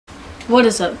What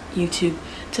is up, YouTube?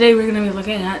 Today we're going to be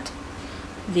looking at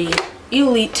the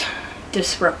Elite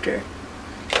Disruptor.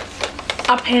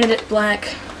 I painted it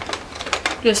black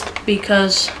just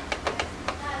because,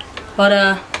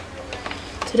 but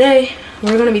today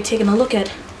we're going to be taking a look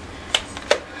at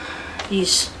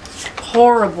these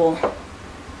horrible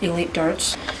Elite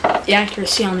darts. The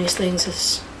accuracy on these things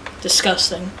is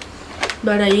disgusting.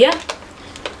 But yeah,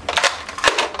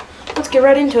 let's get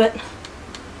right into it.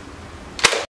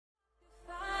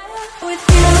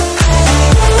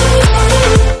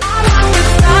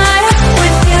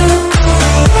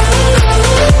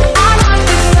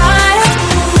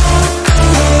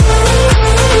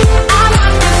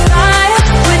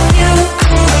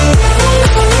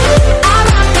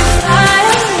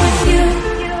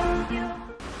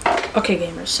 Okay,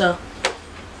 gamers, so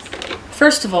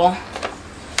first of all,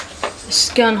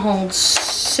 this gun holds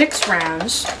 6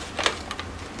 rounds,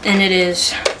 and it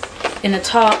is in the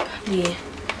top, the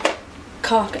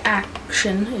cock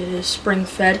action. It is spring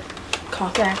fed.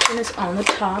 Cock action is on the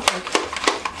top, like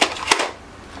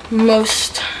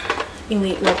most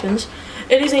Elite weapons.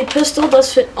 It is a pistol,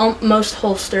 does fit on most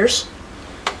holsters.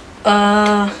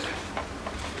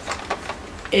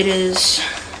 It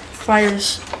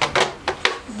fires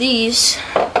these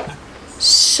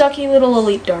sucky little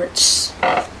Elite darts.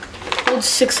 Holds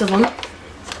 6 of them.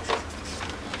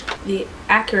 The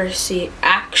accuracy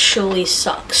actually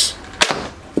sucks.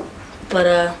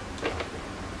 But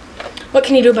what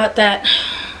can you do about that?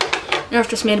 Nerf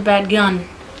just made a bad gun.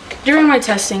 During my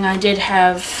testing, I did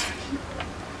have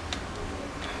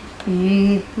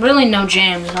really no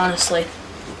jams, honestly,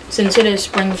 since it is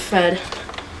spring fed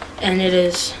and it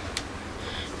is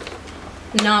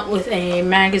not with a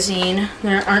magazine.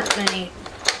 There aren't many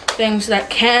things that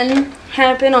can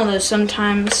happen, although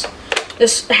sometimes.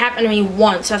 This happened to me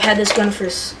once. I've had this gun for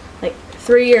like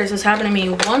 3 years. This happened to me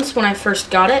once when I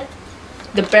first got it.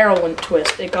 The barrel wouldn't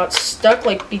twist. It got stuck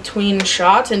like between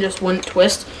shots and just wouldn't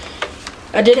twist.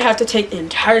 I did have to take the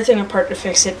entire thing apart to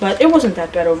fix it, but it wasn't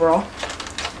that bad overall.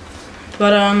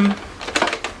 But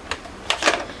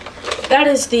that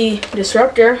is the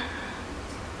Disruptor.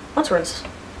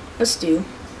 Let's do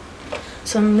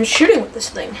some shooting with this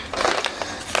thing.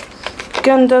 The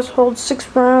gun does hold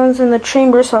 6 rounds in the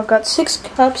chamber, so I've got 6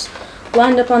 cups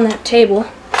lined up on that table.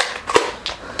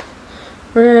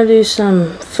 We're gonna do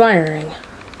some firing.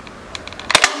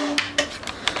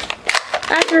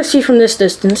 Accuracy from this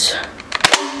distance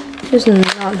is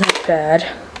not that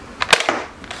bad.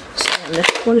 So I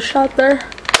missed one shot there.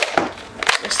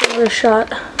 Missed another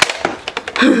shot.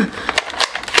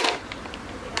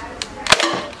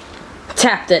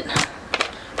 Tapped it.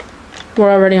 We're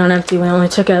already on empty. We only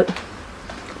took out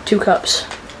 2 cups.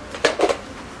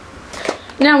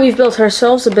 Now we've built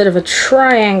ourselves a bit of a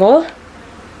triangle.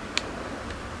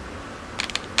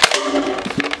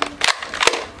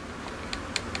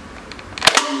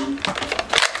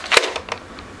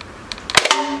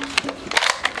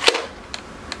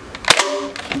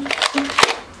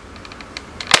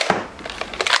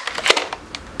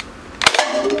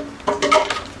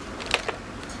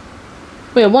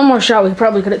 We had one more shot, we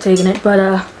probably could have taken it, but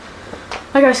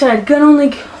like I said, gun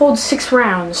only holds 6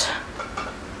 rounds.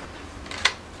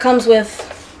 Comes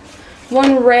with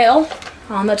 1 rail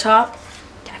on the top.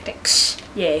 Tactics,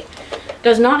 yay.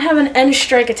 Does not have an end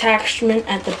strike attachment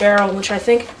at the barrel, which I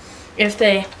think if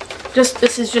they,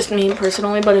 this is just me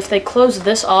personally, but if they close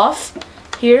this off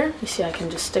here, you see I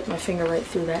can just stick my finger right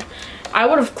through that. I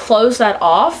would have closed that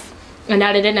off and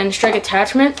added an end strike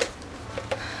attachment.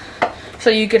 So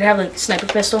you could have like a sniper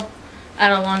pistol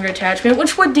at a longer attachment,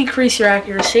 which would decrease your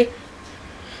accuracy.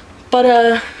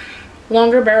 But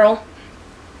longer barrel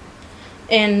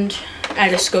and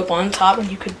add a scope on top,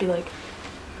 and you could be like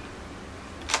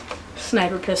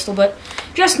sniper pistol. But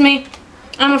just me,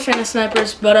 I'm a fan of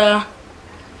snipers. But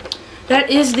that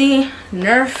is the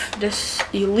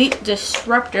Nerf Elite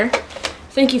Disruptor.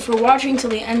 Thank you for watching till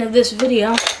the end of this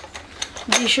video.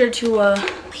 Be sure to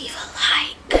leave a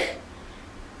like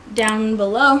down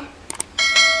below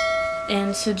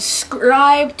and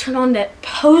subscribe. Turn on that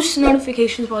post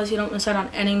notifications bell so you don't miss out on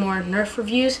any more Nerf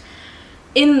reviews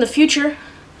in the future.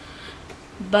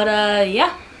 But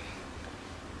yeah,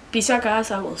 peace out,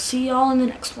 guys. I will see y'all in the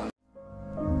next one.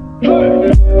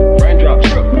 Raindrop,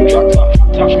 drop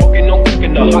top smoking, no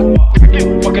cooking the hot pot.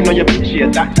 Fucking on your bitch, yeah,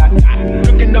 that.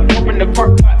 Looking up, open the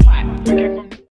park.